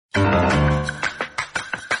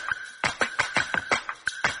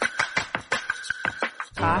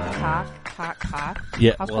Talk.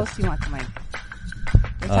 Yeah. How close do you want the mic?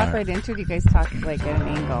 Do you talk right into it? Do you guys talk like at an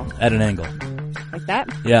angle? At an angle. Like that?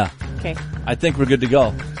 Yeah. Okay. I think we're good to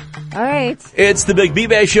go. All right. It's the Big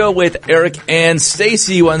B-Bay Show with Eric and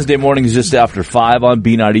Stacey. Wednesday mornings just after 5 on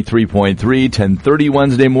B93.3. 10:30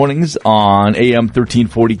 Wednesday mornings on AM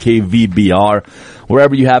 1340 KVBR.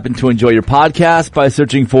 Wherever you happen to enjoy your podcast by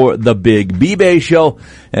searching for the Big B-Bay Show,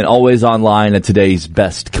 and always online at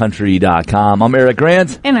today'sbestcountry.com. I'm Eric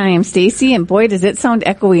Grant. And I am Stacey, and boy, does it sound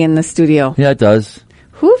echoey in the studio. Yeah, it does.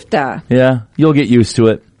 Hoofda. Yeah, you'll get used to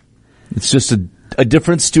it. It's just a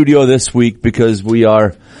different studio this week because we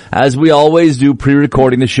are, as we always do,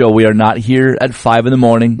 pre-recording the show. We are not here at 5 in the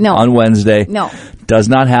morning on Wednesday. No. Does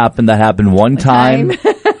not happen. That happened one time.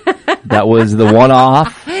 That was the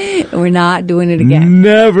one-off. We're not doing it again.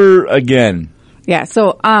 Never again. Yeah,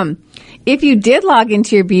 so if you did log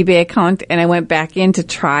into your B-Bay account and I went back in to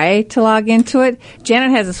try to log into it,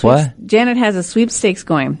 Janet has a sweepstakes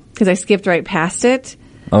going because I skipped right past it.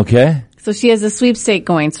 Okay. So she has a sweepstake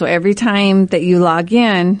going. So every time that you log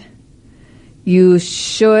in, you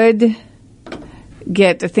should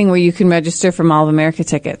get a thing where you can register for Mall of America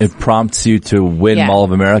tickets. It prompts you to win Mall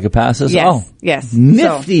of America passes? Yes. Oh, yes.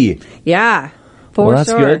 Nifty. So, yeah. For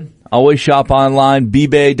that's sure. Good. Always shop online,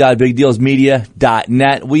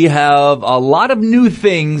 bbay.bigdealsmedia.net. We have a lot of new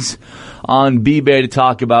things on B-Bay to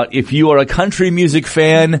talk about. If you are a country music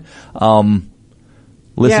fan,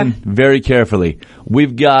 listen very carefully.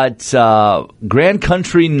 We've got Grand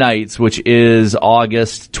Country Nights, which is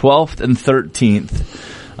August 12th and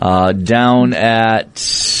 13th, down at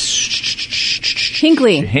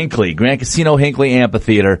Hinckley, Grand Casino Hinckley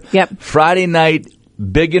Amphitheater. Yep. Friday night,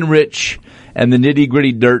 Big and Rich and the Nitty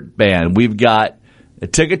Gritty Dirt Band. We've got a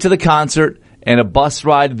ticket to the concert and a bus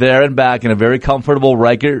ride there and back in a very comfortable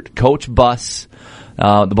Riker coach bus.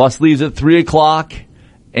 The bus leaves at 3 o'clock.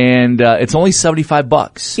 And it's only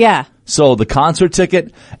 $75. Yeah. So the concert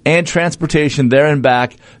ticket and transportation there and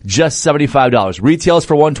back, just $75. Retails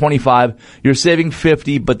for $125. You're saving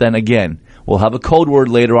 $50, but then again, we'll have a code word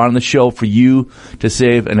later on in the show for you to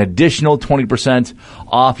save an additional 20%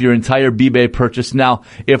 off your entire B-Bay purchase. Now,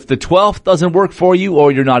 if the 12th doesn't work for you,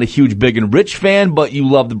 or you're not a huge Big and Rich fan, but you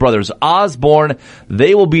love the brothers Osborne,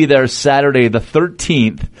 they will be there Saturday the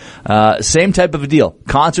 13th. Same type of a deal.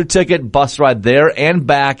 Concert ticket, bus ride there and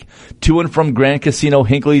back to and from Grand Casino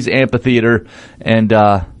Hinckley's Amphitheater. And,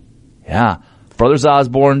 Brothers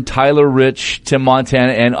Osborne, Tyler Rich, Tim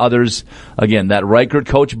Montana, and others. Again, that Riker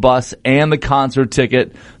coach bus and the concert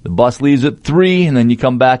ticket. The bus leaves at 3, and then you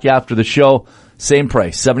come back after the show. Same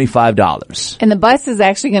price, $75. And the bus is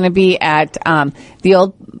actually going to be at the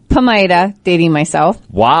old Pomaida, dating myself.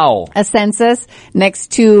 Wow. A census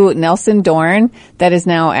next to Nelson Dorn. That is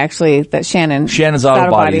now actually that Shannon's Auto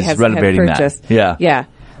Body has renovating that. Yeah.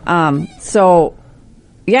 So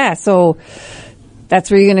that's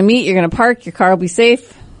where you're going to meet. You're going to park. Your car will be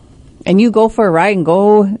safe. And you go for a ride and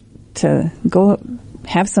go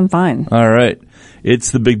have some fun. All right.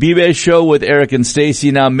 It's the Big B-Bay Show with Eric and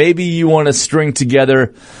Stacey. Now, maybe you want to string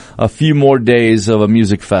together a few more days of a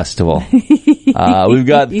music festival. We've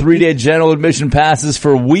got 3-day general admission passes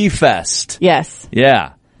for WeFest. Yes.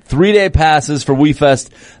 Yeah. 3-day passes for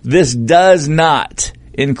WeFest. This does not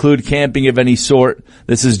include camping of any sort.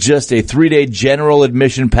 This is just a 3-day general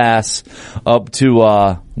admission pass up to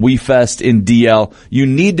WeFest in DL. You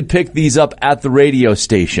need to pick these up at the radio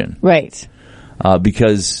station. Right.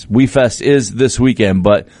 Because WeFest is this weekend.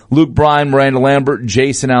 But Luke Bryan, Miranda Lambert,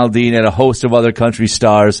 Jason Aldean, and a host of other country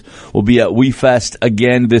stars will be at WeFest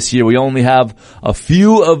again this year. We only have a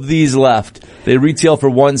few of these left. They retail for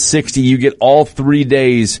 $160. You get all 3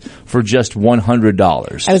 days for just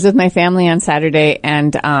 $100. I was with my family on Saturday,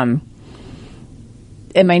 and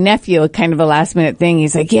my nephew, kind of a last minute thing,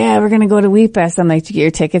 he's like, yeah, we're going to go to WeFest. I'm like, did you get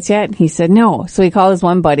your tickets yet? And he said, no. So he called his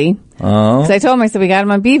one buddy. Oh. So I told him, I said, we got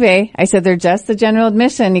him on B-Bay. I said, they're just the general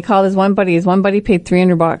admission. He called his one buddy. His one buddy paid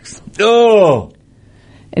 $300. Oh.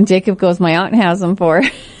 And Jacob goes, my aunt has them for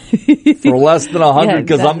less than $100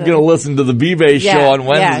 because I'm going to listen to the B-Bay show on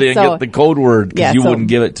Wednesday and get the code word because you wouldn't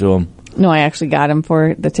give it to him. No, I actually got him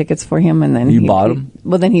for the tickets for him, and then you bought them.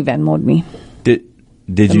 Well, then he Venmo'd me.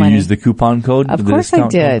 Did you use the coupon code? Of course I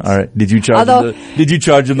did. All right. Did you charge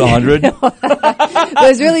him the $100? What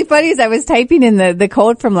was really funny is I was typing in the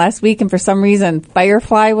code from last week, and for some reason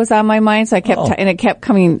Firefly was on my mind, so I kept and it kept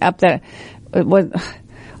coming up that I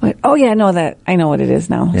know what it is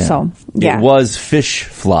now. Yeah. So yeah, it was Fish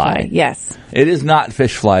Fly. Yes, it is not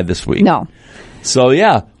Fish Fly this week. No. So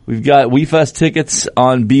yeah, we've got WeFest tickets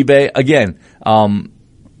on B-Bay again.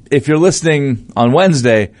 if you're listening on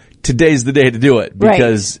Wednesday, today's the day to do it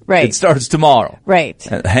because it starts tomorrow. Right.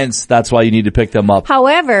 And hence, that's why you need to pick them up.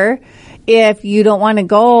 However, if you don't want to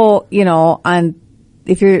go,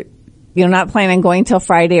 if you're not planning on going till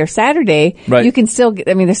Friday or Saturday, you can still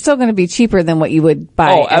they're still going to be cheaper than what you would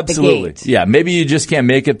buy at the gate. Yeah, maybe you just can't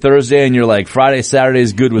make it Thursday and you're like, Friday, Saturday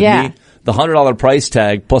is good with me. The $100 price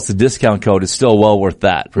tag plus the discount code is still well worth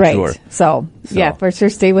that, for sure. So, yeah, for sure,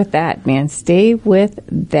 stay with that, man. Stay with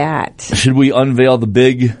that. Should we unveil the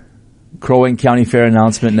big Crow Wing County Fair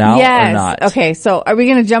announcement now or not? Okay, so are we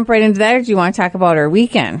going to jump right into that, or do you want to talk about our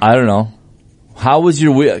weekend? I don't know. How was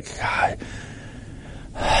your week?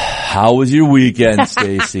 How was your weekend,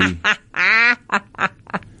 Stacey?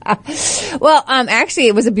 Well, actually,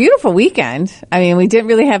 it was a beautiful weekend. I mean, we didn't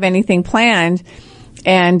really have anything planned.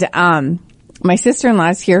 And my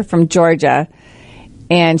sister-in-law's here from Georgia,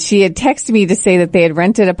 and she had texted me to say that they had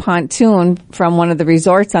rented a pontoon from one of the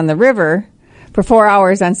resorts on the river for 4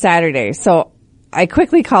 hours on Saturday. So I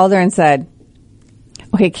quickly called her and said,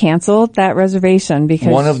 okay, cancel that reservation because...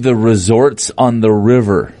 One of the resorts on the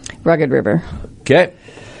river. Rugged River. Okay.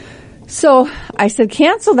 So I said,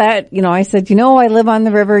 cancel that. I said, I live on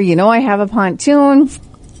the river. I have a pontoon.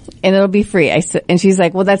 And it'll be free. And she's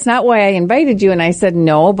like, well, that's not why I invited you. And I said,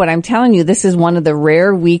 no, but I'm telling you, this is one of the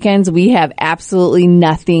rare weekends we have absolutely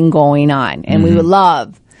nothing going on. And we would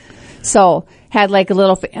love. So had like a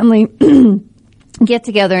little family get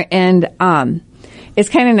together. And it's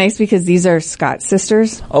kind of nice because these are Scott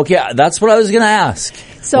sisters. Okay, that's what I was going to ask.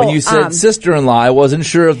 So when you said sister-in-law, I wasn't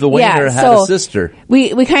sure if the waiter had a sister.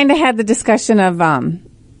 We kind of had the discussion of...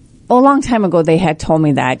 a long time ago, they had told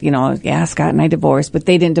me that, Scott and I divorced, but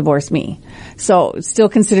they didn't divorce me. So still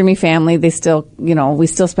consider me family. They still, we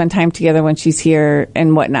still spend time together when she's here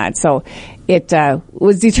and whatnot. So it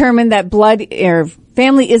was determined that blood or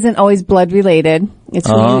family isn't always blood related.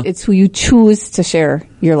 It's who you choose to share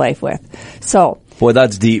your life with. So. Boy,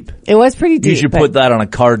 that's deep. It was pretty deep. You should put that on a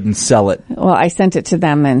card and sell it. Well, I sent it to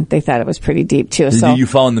them, and they thought it was pretty deep, too. So you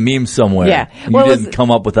found the meme somewhere. Yeah. You didn't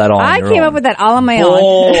come up with that all on your own. I came up with that all on my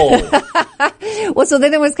own. Well, so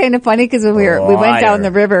then it was kind of funny because we went down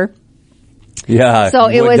the river. Yeah, so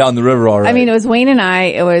it went down the river all right. I mean, it was Wayne and I.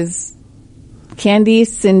 It was Candy,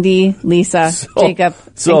 Cindy, Lisa, Jacob,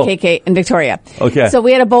 and KK, and Victoria. Okay. So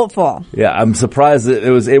we had a boat full. Yeah, I'm surprised that it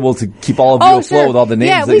was able to keep all of you afloat with all the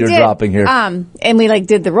names that you're dropping here. And we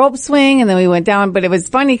did the rope swing, and then we went down. But it was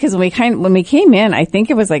funny because when we came in, I think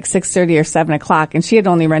it was 6:30 or 7 o'clock, and she had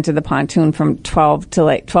only rented the pontoon from 12 to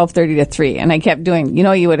 12:30 to 3. And I kept doing,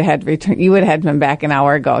 you would have had been back an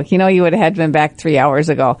hour ago. You would have had been back 3 hours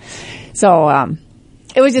ago. So,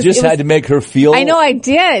 it was just had to make her feel. I know I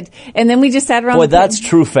did. And then we just sat around. Boy, that's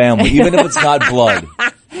true family, even if it's not blood.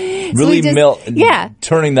 Really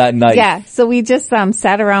turning that knife. Yeah. So we just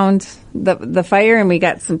sat around the fire and we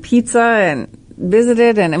got some pizza and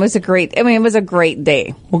visited, and it was a great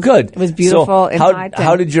day. Well, good. It was beautiful and hot.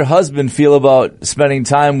 How did your husband feel about spending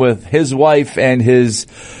time with his wife and his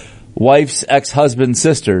wife's ex-husband's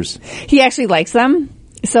sisters? He actually likes them.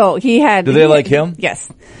 So he had... Do they like him?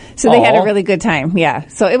 Yes. So they had a really good time. Yeah.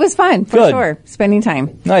 So it was fun, for sure, spending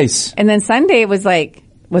time. Nice. And then Sunday it was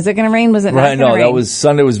was it going to rain? Was it not going to rain? Right, no,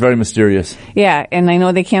 Sunday was very mysterious. Yeah, and I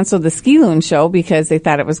know they canceled the ski loon show because they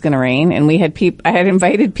thought it was going to rain, and I had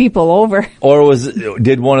invited people over. Or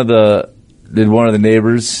did one of the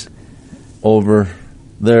neighbors over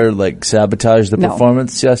there sabotage the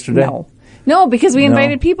performance yesterday? No, because we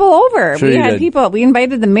invited people over. Sure We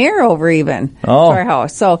invited the mayor over even to our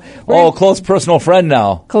house. So close personal friend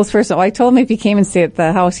now. Close personal. Well, I told him if he came and stayed at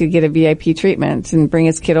the house, he'd get a VIP treatment and bring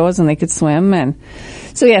his kiddos and they could swim. And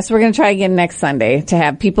so we're going to try again next Sunday to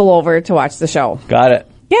have people over to watch the show. Got it.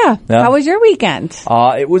 Yeah. How was your weekend?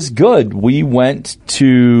 It was good. We went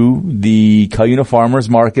to the Cuyuna Farmers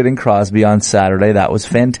Market in Crosby on Saturday. That was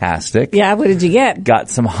fantastic. Yeah. What did you get? Got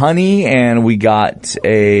some honey, and we got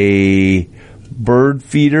a bird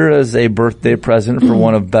feeder as a birthday present for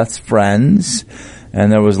one of Beth's friends. And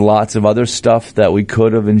there was lots of other stuff that we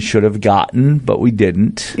could have and should have gotten, but we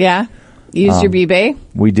didn't. Yeah. Used your B-Bay?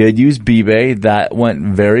 We did use B-Bay. That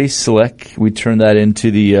went very slick. We turned that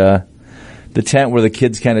into the tent where the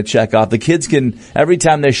kids kind of check off. The kids can, every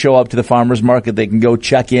time they show up to the farmer's market, they can go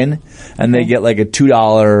check in, and they get a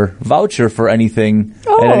 $2 voucher for anything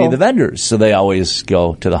at any of the vendors. So they always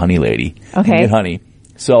go to the honey lady and get honey.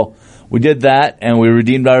 So we did that, and we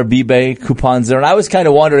redeemed our B-Bay coupons there. And I was kind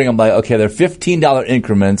of wondering, I'm like, okay, they're $15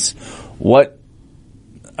 increments.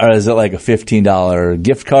 Or is it a $15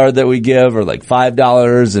 gift card that we give, or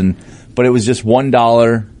 $5? But it was just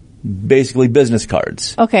 $1. Basically business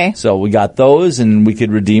cards. Okay. So we got those and we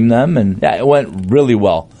could redeem them, and it went really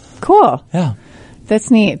well. Cool. Yeah. That's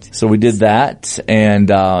neat. So we did that, and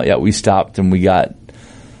we stopped and we got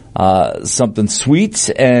something sweet,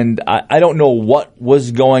 and I don't know what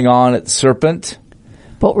was going on at Serpent.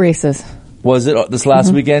 Boat races. Was it this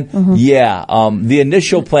last weekend? Mm-hmm. Yeah. The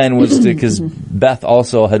initial plan was to, because Beth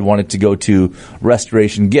also had wanted to go to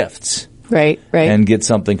Restoration Gifts. Right. And get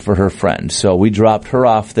something for her friend. So we dropped her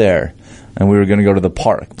off there, and we were going to go to the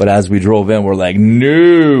park. But as we drove in, we're like,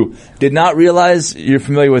 no. Did not realize you're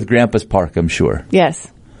familiar with Grandpa's Park, I'm sure. Yes.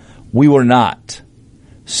 We were not.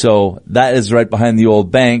 So that is right behind the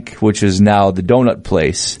old bank, which is now the donut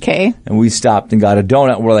place. Okay. And we stopped and got a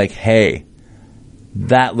donut, and we're like, hey,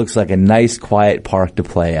 that looks like a nice, quiet park to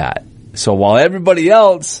play at. So while everybody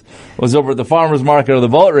else was over at the farmer's market or the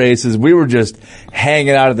boat races, we were just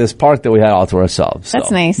hanging out at this park that we had all to ourselves.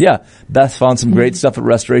 That's nice. Yeah. Beth found some great stuff at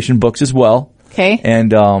Restoration Books as well. Okay.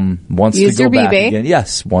 And wants to go back again.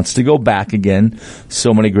 Yes, wants to go back again.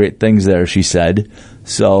 So many great things there, she said.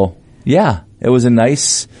 So, yeah, it was a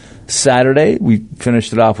nice Saturday. We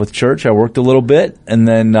finished it off with church. I worked a little bit. And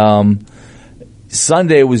then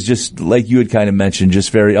Sunday was just, like you had kind of mentioned, just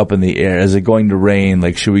very up in the air. Is it going to rain?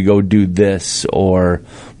 Like, should we go do this? Or,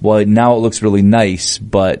 well, now it looks really nice.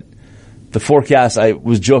 But the forecast, I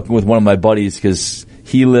was joking with one of my buddies because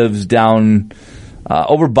he lives down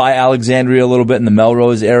over by Alexandria a little bit in the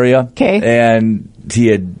Melrose area. Okay. And he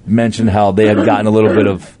had mentioned how they had gotten a little bit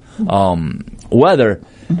of weather.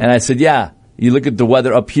 And I said, yeah. You look at the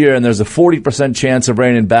weather up here, and there's a 40% chance of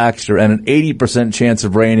rain in Baxter and an 80% chance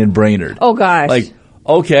of rain in Brainerd. Oh, gosh. Like,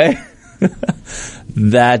 okay.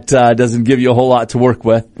 That doesn't give you a whole lot to work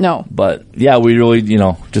with. No. But, yeah, we really,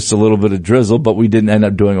 just a little bit of drizzle, but we didn't end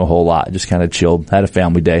up doing a whole lot. Just kind of chilled, had a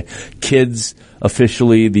family day. Kids,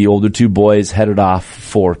 officially, the older two boys headed off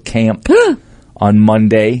for camp on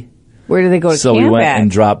Monday. Where do they go to camp So we went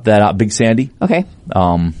and dropped that out. Big Sandy. Okay.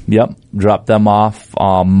 Yep. Dropped them off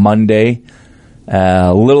on Monday.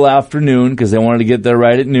 A little afternoon because they wanted to get there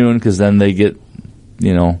right at noon because then they get,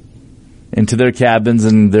 into their cabins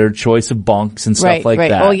and their choice of bunks and stuff like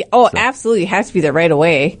that. Oh, yeah. So. Absolutely. It has to be there right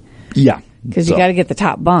away. Yeah. Because you got to get the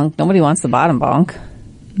top bunk. Nobody wants the bottom bunk.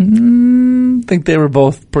 I think they were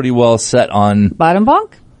both pretty well set on. Bottom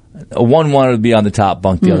bunk? One wanted to be on the top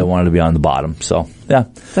bunk. The other wanted to be on the bottom. So, yeah.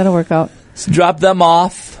 That'll work out. So dropped them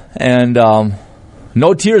off and,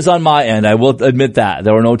 no tears on my end. I will admit that.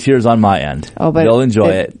 There were no tears on my end. Oh, but they'll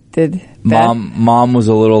enjoy it. Did Mom was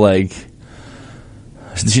a little like,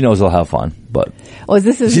 she knows they'll have fun, but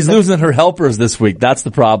she's losing her helpers this week. That's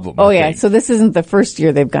the problem. Oh, yeah. So this isn't the first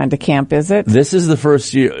year they've gone to camp, is it? This is the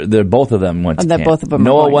first year. Both of them went to camp. Both of them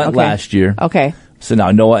Noah went last year. Okay. So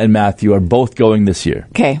now Noah and Matthew are both going this year.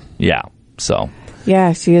 Okay. Yeah. So.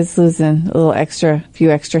 Yeah, she is losing a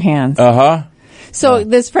few extra hands. Uh-huh. So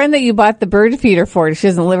this friend that you bought the bird feeder for, she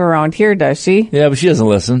doesn't live around here, does she? Yeah, but she doesn't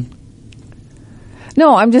listen.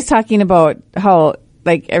 No, I'm just talking about how,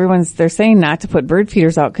 they're saying not to put bird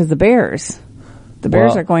feeders out because the bears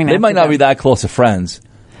are going after They might not be that close of friends.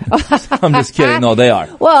 I'm just kidding. No, they are.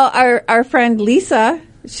 Well, our friend Lisa,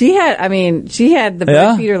 she had the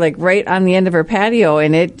bird feeder right on the end of her patio,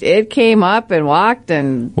 and it came up and walked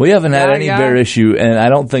and. We haven't had any bear issue, and I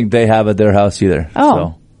don't think they have at their house either. Oh.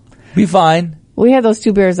 So, be fine. We had those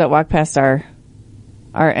two bears that walked past our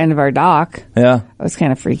end of our dock. Yeah. It was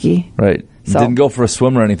kind of freaky. Right. So. Didn't go for a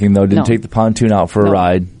swim or anything, though. Didn't take the pontoon out for a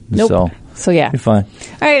ride. Nope. So yeah. You're fine.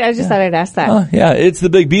 All right. I just thought I'd ask that. Yeah. It's the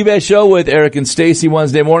Big B-Bay Show with Eric and Stacey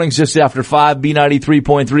Wednesday mornings just after 5,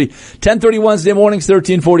 B93.3. 10:30 Wednesday mornings,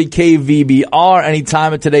 1340 KVBR.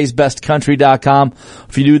 Anytime at today'sbestcountry.com.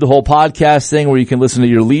 If you do the whole podcast thing where you can listen to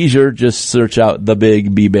your leisure, just search out the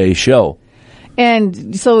Big B-Bay Show.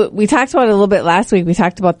 And so we talked about it a little bit last week. We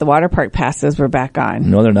talked about the water park passes were back on.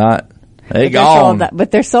 No, they're not. But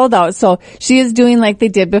they're sold out. So she is doing like they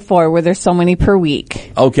did before, where there's so many per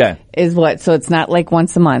week. Okay. So it's not like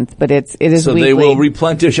once a month, but it is so weekly. They will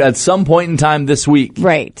replenish at some point in time this week.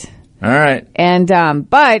 Right. All right. And,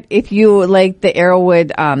 but if you like the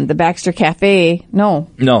Arrowwood, the Baxter Cafe, no.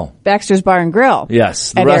 Baxter's Bar and Grill.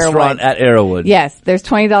 Yes. The restaurant at Arrowwood. Yes. There's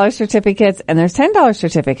 $20 certificates and there's $10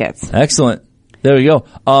 certificates. Excellent. There we go.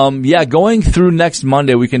 Going through next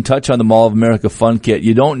Monday, we can touch on the Mall of America Fun Kit.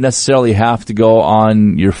 You don't necessarily have to go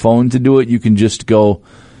on your phone to do it. You can just go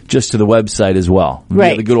to the website as well. Right. You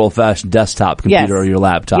have the good old-fashioned desktop computer or your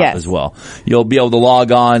laptop as well. You'll be able to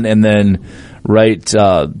log on and then right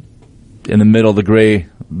in the middle of the gray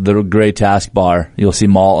taskbar, you'll see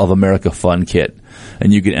Mall of America Fun Kit,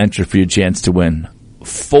 and you can enter for your chance to win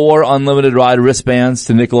 4 unlimited ride wristbands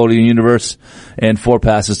to Nickelodeon Universe and 4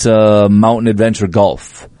 passes to Mountain Adventure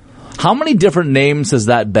Golf. How many different names has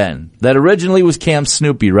that been? That originally was Camp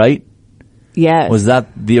Snoopy, right? Yes. Was that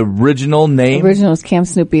the original name? The original was Camp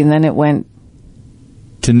Snoopy, and then it went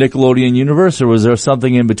to Nickelodeon Universe, or was there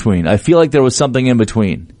something in between? I feel like there was something in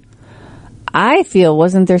between. I feel,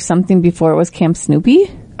 wasn't there something before it was Camp Snoopy?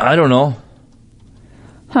 I don't know.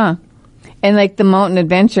 Huh. And like the Mountain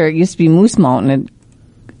Adventure, it used to be Moose Mountain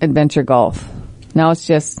Adventure Golf. Now it's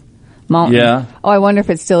just Mountain. Yeah. Oh, I wonder if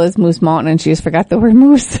it still is Moose Mountain and she just forgot the word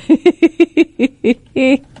moose.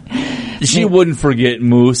 She wouldn't forget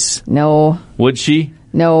Moose. No. Would she?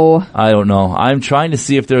 No. I don't know. I'm trying to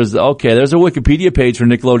see if there's a Wikipedia page for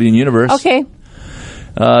Nickelodeon Universe. Okay.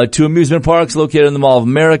 2 amusement parks located in the Mall of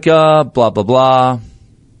America, blah, blah, blah.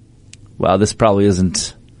 Wow, this probably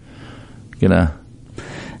isn't gonna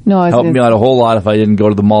help me out a whole lot if I didn't go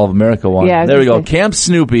to the Mall of America one. Yeah, there we go. Camp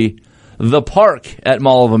Snoopy, the park at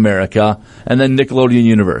Mall of America, and then Nickelodeon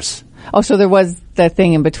Universe. Oh, so there was that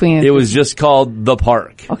thing in between. It was just called the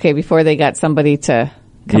park. Okay, before they got somebody to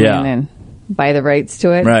come in and buy the rights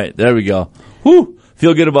to it. Right, there we go. Whew,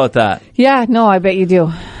 feel good about that. Yeah, no, I bet you do.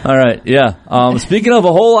 All right, yeah. Speaking of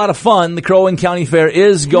a whole lot of fun, the Crow Wing County Fair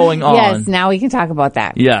is going on. Yes, now we can talk about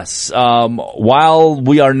that. Yes. While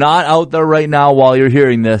we are not out there right now while you're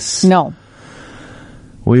hearing this. No.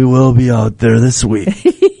 We will be out there this week.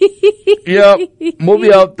 Yep, we'll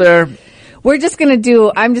be out there. I'm just going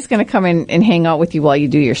to come in and hang out with you while you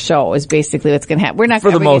do your show is basically what's going to happen. We're not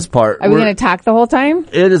for the most part. Are we going to talk the whole time?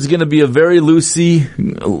 It is going to be a very loosey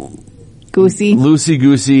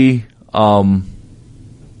goosey,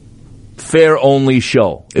 fair only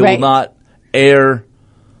show. It will not air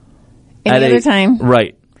any other time.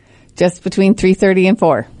 Right. Just between 3:30 and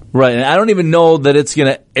 4. Right. And I don't even know that it's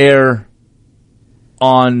going to air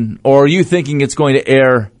on, or are you thinking it's going to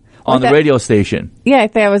air on the radio station? Yeah, I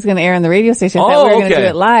thought I was going to air on the radio station. I thought we were going to do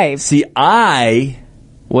it live. See, I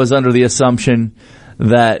was under the assumption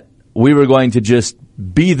that we were going to just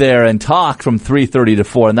be there and talk from 3:30 to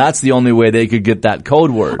 4, and that's the only way they could get that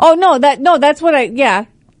code word. Oh, that's what yeah.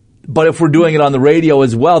 But if we're doing it on the radio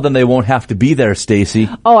as well, then they won't have to be there, Stacey.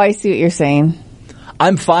 Oh, I see what you're saying.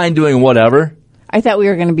 I'm fine doing whatever. I thought we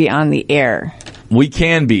were going to be on the air. We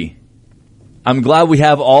can be. I'm glad we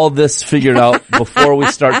have all this figured out before we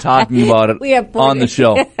start talking about it on the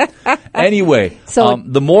show. Anyway, so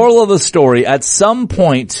the moral of the story, at some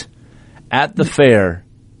point at the fair,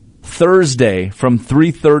 Thursday from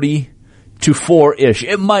 3:30 to 4-ish,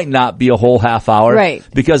 it might not be a whole half hour. Right.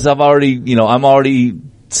 Because I'm already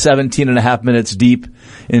 17 and a half minutes deep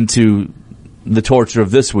into the torture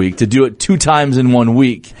of this week. To do it 2 times in 1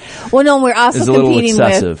 week. Well, no, we're also competing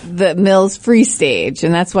with the Mills free stage,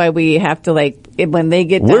 and that's why we have to when they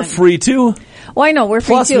get done. We're free too. Well, I know we're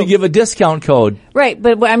free too. Plus, we give a discount code. Right,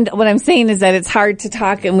 but what I'm saying is that it's hard to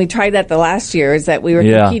talk, and we tried that the last year. Is that we were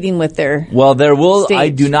competing with their stage. I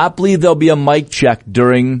do not believe there'll be a mic check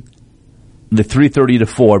during the 3:30 to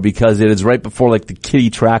 4 because it is right before the kitty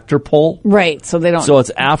tractor pull. Right, so they don't. So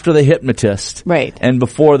it's after the hypnotist. Right. And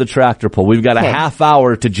before the tractor pull. We've got a half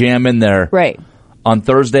hour to jam in there. Right. On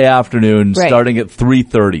Thursday afternoon, starting at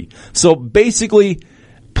 3:30. So basically,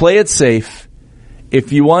 play it safe.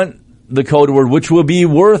 If you want the code word, which will be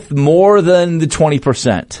worth more than the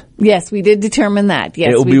 20%. Yes, we did determine that.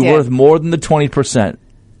 Yes, it will be worth more than the 20%.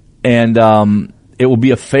 And it will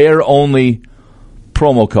be a fair only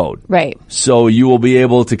promo code. Right. So you will be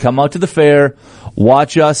able to come out to the fair,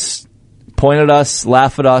 watch us, point at us,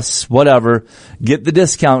 laugh at us, whatever, get the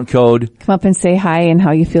discount code. Come up and say hi and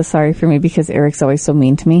how you feel sorry for me because Eric's always so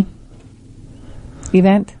mean to me.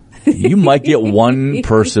 Event. You might get one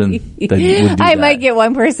person that would do that. I might get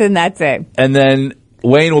one person, that's it. And then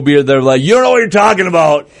Wayne will be there like, you don't know what you're talking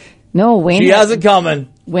about. No, Wayne. She hasn't coming.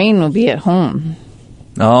 Wayne will be at home.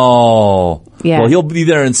 Oh. Yeah. Well, he'll be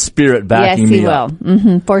there in spirit backing me up. Yes, he will.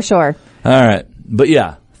 Mm-hmm, for sure. All right. But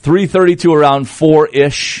yeah, 3:30 to around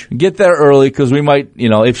 4-ish. Get there early because we might,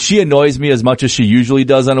 if she annoys me as much as she usually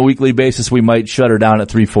does on a weekly basis, we might shut her down at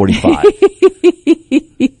 3:45.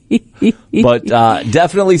 But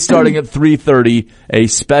definitely starting at 3:30, a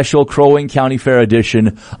special Crow Wing County Fair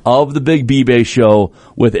edition of the Big B-Bay Show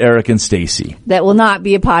with Eric and Stacey. That will not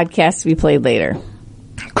be a podcast to be played later.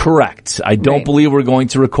 Correct. I don't believe we're going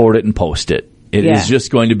to record it and post it. It is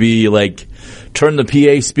just going to be turn the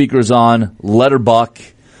PA speakers on, let her buck.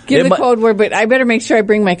 Give the code word, but I better make sure I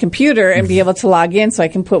bring my computer and be able to log in so I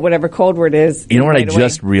can put whatever code word is. You know what I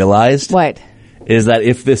just realized? What? Is that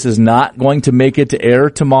if this is not going to make it to air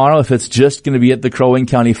tomorrow, if it's just going to be at the Crow Wing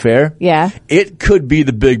County Fair, it could be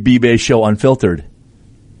the Big B-Bay Show Unfiltered.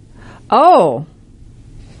 Oh.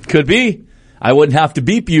 Could be. I wouldn't have to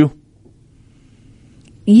beep you.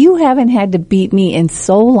 you haven't had to beat me in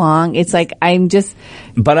so long. It's like I'm just.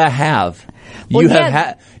 But I have. Well,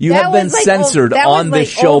 you have been censored on this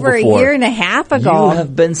show over before. A year and a half ago. You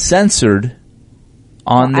have been censored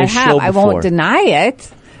on this show before. I won't deny it.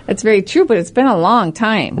 That's very true, but it's been a long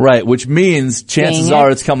time. Right, which means chances are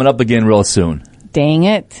it's coming up again real soon. Dang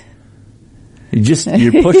it.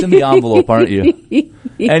 You're pushing the envelope, aren't you?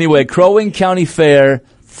 Anyway, Crow Wing County Fair,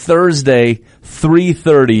 Thursday,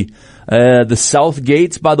 3:30. The South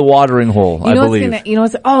Gates by the watering hole, I believe. You know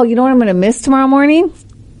what I'm going to miss tomorrow morning?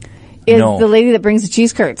 Is the lady that brings the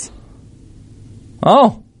cheese curds.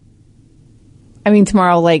 Oh. I mean,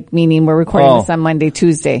 tomorrow, meaning we're recording this on Monday,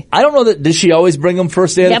 Tuesday. I don't know does she always bring them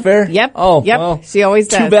first day of the fair? Yep. Oh, yep. Well, she always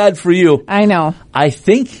does. Too bad for you. I know. I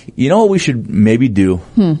think, you know what we should maybe do?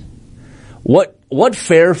 What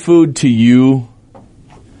fair food to you?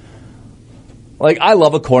 I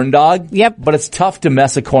love a corn dog. Yep. But it's tough to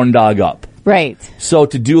mess a corn dog up. Right. So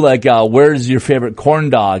to do where's your favorite corn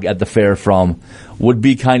dog at the fair from would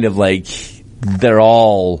be kind of they're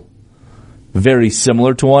all very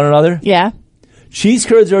similar to one another. Yeah. Cheese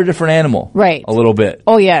curds are a different animal. Right. A little bit.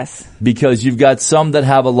 Oh, yes. Because you've got some that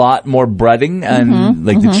have a lot more breading and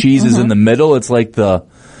the cheese is in the middle. It's like the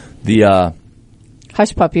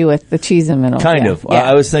Hush Puppy with the cheese in the middle. Kind of. Yeah.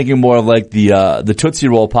 I was thinking more of the Tootsie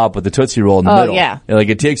Roll Pop with the Tootsie Roll in the middle. Yeah.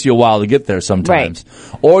 It takes you a while to get there sometimes.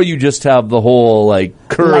 Right. Or you just have the whole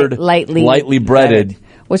curd, lightly breaded.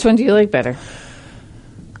 Which one do you like better?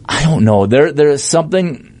 I don't know. There is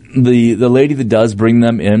something, the lady that does bring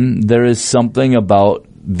them in, there is something about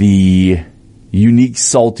the unique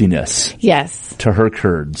saltiness. Yes. To her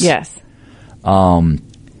curds. Yes.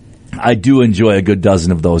 I do enjoy a good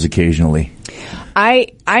dozen of those occasionally.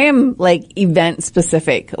 I am event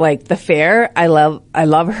specific. The fair, I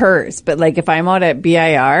love hers. But if I'm out at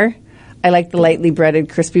BIR, I like the lightly breaded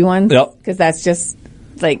crispy ones. Yep. Because that's just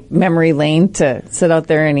memory lane to sit out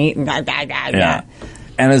there and eat. Yeah.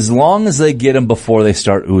 And as long as they get them before they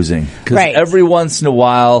start oozing. Because right. Every once in a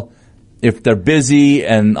while, if they're busy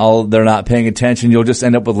and they're not paying attention, you'll just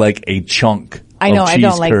end up with a chunk I know, of I cheese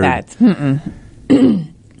don't like curd. that.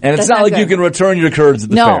 Mm-mm. And it's not like you can return your curds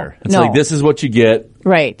at the fair. It's this is what you get.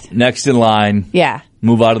 Right. Next in line. Yeah.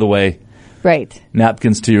 Move out of the way. Right.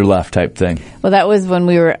 Napkins to your left type thing. Well, that was when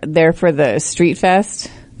we were there for the Street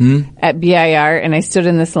Fest at BIR, and I stood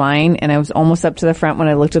in this line, and I was almost up to the front when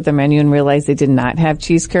I looked at the menu and realized they did not have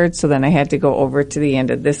cheese curds, so then I had to go over to the end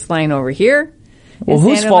of this line over here. Well,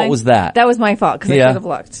 whose fault was that? That was my fault, because I should have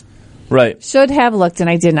looked. Right. Should have looked, and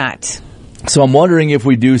I did not. So I'm wondering if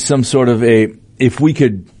we do some sort of if we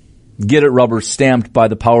could get it rubber stamped by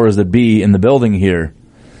the powers that be in the building here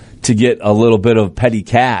to get a little bit of petty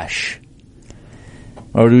cash.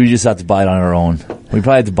 Or do we just have to buy it on our own? We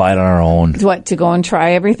probably have to buy it on our own. What, to go and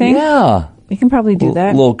try everything? Yeah. We can probably do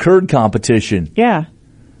that. A little curd competition. Yeah.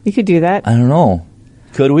 We could do that. I don't know.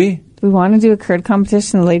 Could we? Do we want to do a curd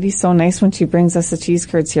competition? The lady's so nice when she brings us the cheese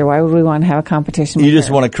curds here. Why would we want to have a competition with You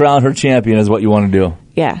just want to crown her champion is what you want to do.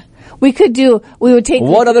 Yeah. We would take...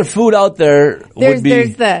 What other food out there would be...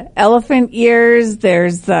 There's the elephant ears,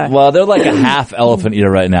 there's the... Well, they're like a half elephant ear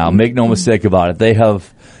right now. Make no mistake about it. They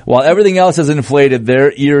have... While everything else has inflated,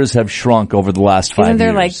 their ears have shrunk over the last 5 years.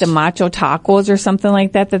 Isn't there the macho tacos or something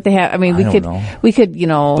like that they have? I mean, we could,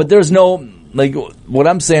 But there's no... what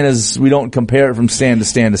I'm saying is we don't compare it from stand to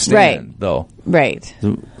stand to stand, though. Right.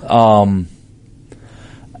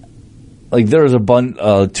 There's a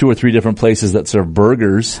 2 or 3 different places that serve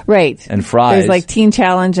burgers. Right. And fries. There's Teen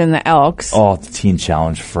Challenge and the Elks. Oh, the Teen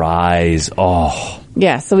Challenge fries. Oh.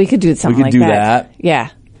 Yeah, so we could do something like that. We could do that. Yeah.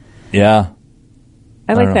 Yeah.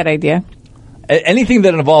 I like that idea. Anything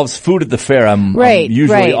that involves food at the fair, I'm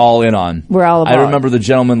usually all in on. We're all about. I remember the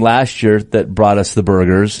gentleman last year that brought us the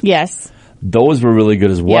burgers. Yes. Those were really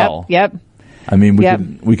good as well. Yep. I mean,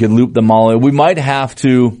 we could loop them all in. I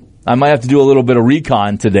might have to do a little bit of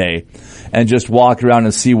recon today and just walk around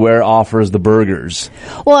and see where offers the burgers.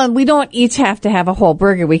 Well, and we don't each have to have a whole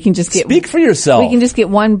burger. We can just get... Speak for yourself. We can just get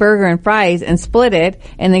one burger and fries and split it,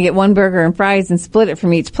 and then get one burger and fries and split it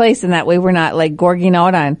from each place, and that way we're not gorging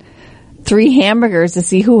out on 3 hamburgers to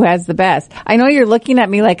see who has the best. I know you're looking at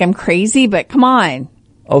me like I'm crazy, but come on.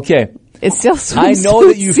 Okay. It's still I know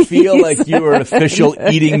that you feel like you are an official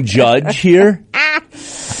eating judge here.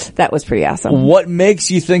 That was pretty awesome. What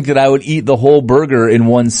makes you think that I would eat the whole burger in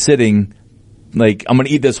one sitting? I'm going to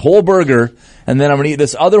eat this whole burger, and then I'm going to eat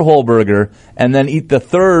this other whole burger, and then eat the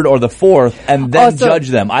third or the fourth, and then judge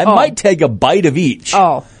them. I might take a bite of each.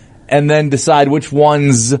 Oh. And then decide which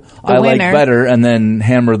ones I like better, and then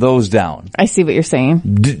hammer those down. I see what you're saying.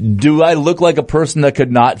 Do I look like a person that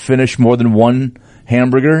could not finish more than one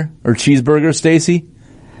hamburger or cheeseburger, Stacey?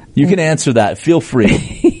 You can answer that. Feel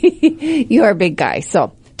free. You are a big guy.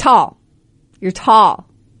 So, tall. You're tall.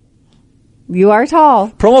 You are tall.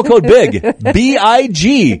 Promo code BIG.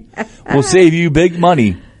 B-I-G. Will save you big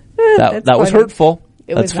money. That was hurtful.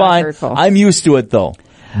 That's fine. Hurtful. I'm used to it, though.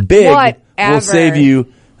 Big Whatever. will save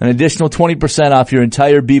you an additional 20% off your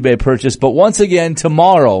entire B-Bay purchase. But once again,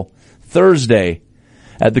 tomorrow, Thursday,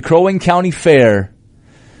 at the Crow Wing County Fair,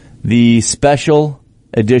 the special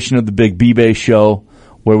edition of the Big B-Bay Show,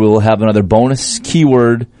 where we will have another bonus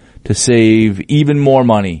keyword to save even more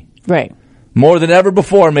money. Right. More than ever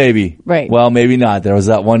before, maybe. Right. Well, maybe not. There was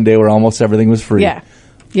that one day where almost everything was free. Yeah.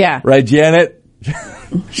 Yeah. Right, Janet?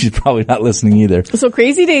 She's probably not listening either. So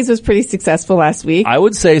Crazy Days was pretty successful last week. I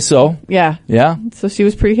would say so. Yeah. Yeah. So she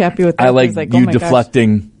was pretty happy with that. I like oh you my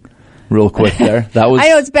deflecting real quick there. That was I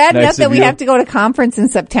know, it's bad nice enough that of we you. have to go to conference in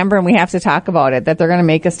September and we have to talk about it, that they're going to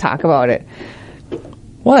make us talk about it.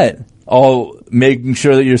 What? Oh, making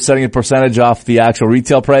sure that you're setting a percentage off the actual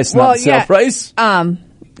retail price, not the sale price?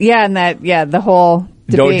 Yeah, and the whole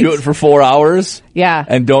debate. Don't do it for 4 hours? Yeah.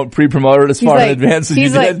 And don't pre-promote it as far in advance as you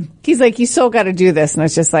did? He's like, you so got to do this. And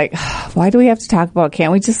it's just like, why do we have to talk about it?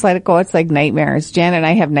 Can't we just let it go? It's like nightmares. Jan and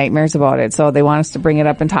I have nightmares about it. So they want us to bring it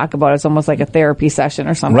up and talk about it. It's almost like a therapy session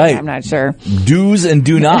or something. Right. I'm not sure. Do's and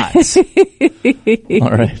do nots. All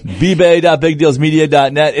right.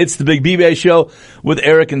 bbay.bigdealsmedia.net. It's the Big B-Bay Show with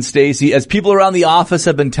Eric and Stacey. As people around the office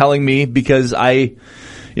have been telling me, because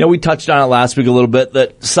we touched on it last week a little bit,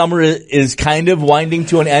 that summer is kind of winding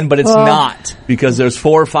to an end, but it's not, because there's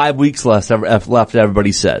 4 or 5 weeks left,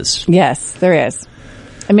 everybody says. Yes, there is.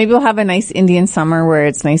 And maybe we'll have a nice Indian summer where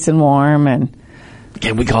it's nice and warm. And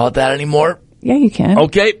can we call it that anymore? Yeah, you can.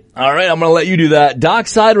 Okay. All right. I'm going to let you do that.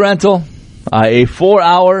 Dockside rental, a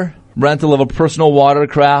 4-hour rental of a personal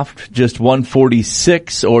watercraft, just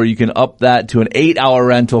 $146, or you can up that to an 8-hour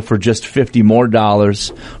rental for just $50 more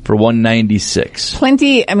for $196.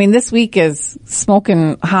 Plenty. I mean, this week is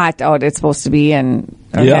smoking hot out. It's supposed to be, and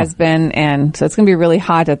has been, and so it's going to be really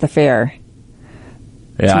hot at the fair.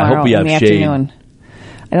 Yeah, I hope you have shade. Afternoon.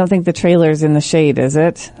 I don't think the trailer's in the shade, is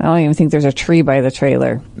it? I don't even think there's a tree by the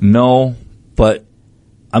trailer. No, but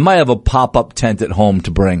I might have a pop-up tent at home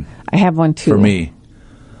to bring. I have one too. For me.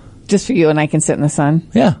 Just for you, and I can sit in the sun?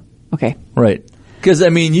 Yeah. Okay. Right. Because, I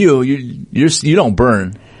mean, you don't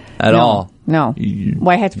burn at all. No. Well,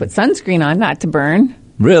 I had to put sunscreen on, not to burn.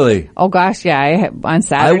 Really? Oh, gosh, yeah. On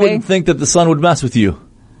Saturday. I wouldn't think that the sun would mess with you.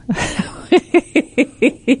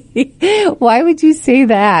 Why would you say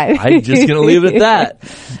that? I'm just going to leave it at that.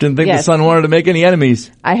 Didn't think the sun wanted to make any enemies.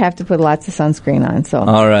 I have to put lots of sunscreen on, so.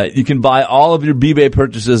 All right. You can buy all of your B-Bay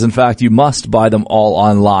purchases. In fact, you must buy them all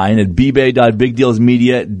online at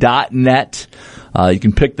bbay.bigdealsmedia.net. You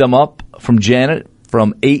can pick them up from Janet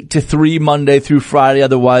from 8 to 3 Monday through Friday.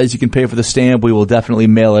 Otherwise, you can pay for the stamp. We will definitely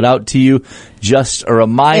mail it out to you. Just a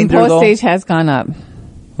reminder, and postage has gone up.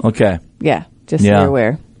 Okay. Yeah, just so you're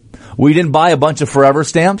aware. We didn't buy a bunch of forever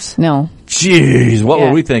stamps? No. Jeez, what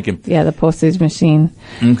were we thinking? Yeah, the postage machine.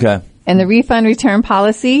 Okay. And the refund return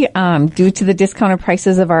policy, due to the discounted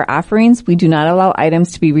prices of our offerings, we do not allow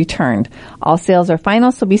items to be returned. All sales are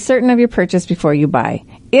final, so be certain of your purchase before you buy.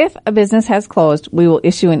 If a business has closed, we will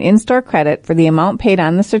issue an in-store credit for the amount paid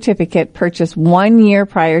on the certificate purchased 1 year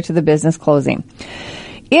prior to the business closing.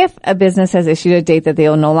 If a business has issued a date that they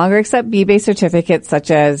will no longer accept B-Bay certificates, such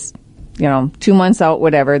as 2 months out,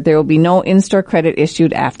 whatever, there will be no in-store credit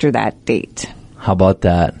issued after that date. How about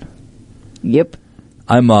that? Yep.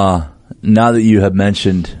 I'm, now that you have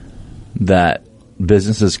mentioned that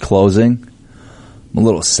business is closing, I'm a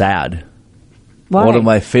little sad. Why? One of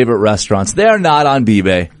my favorite restaurants, they are not on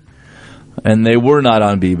B-Bay. And they were not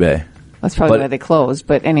on B-Bay. That's probably why they closed,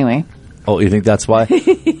 but anyway. Oh, you think that's why?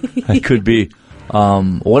 It could be.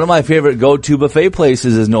 One of my favorite go-to buffet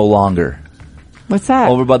places is no longer. What's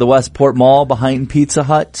that? Over by the Westport Mall, behind Pizza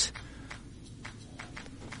Hut.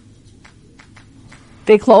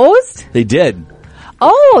 They closed? They did.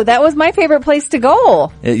 Oh, that was my favorite place to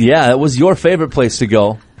go. Yeah, it was your favorite place to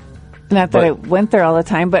go. Not that I went there all the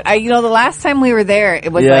time, but the last time we were there,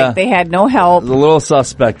 it was like they had no help. A little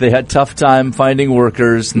suspect. They had tough time finding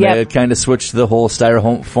workers, and they had kind of switched to the whole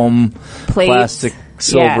styrofoam, plastic,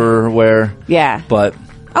 silverware. Yeah. But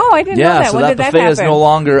I didn't know that. So when that did that buffet happen? is no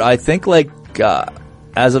longer, I think,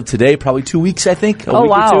 as of today, probably 2 weeks, I think. A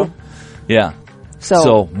week or two. Yeah.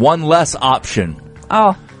 So one less option.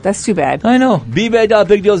 Oh, that's too bad. I know.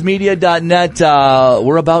 bbay.bigdealsmedia.net.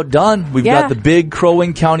 We're about done. We've got the big Crow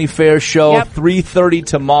Wing County Fair show, 3:30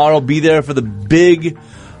 tomorrow. Be there for the big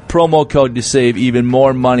promo code to save even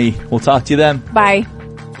more money. We'll talk to you then. Bye.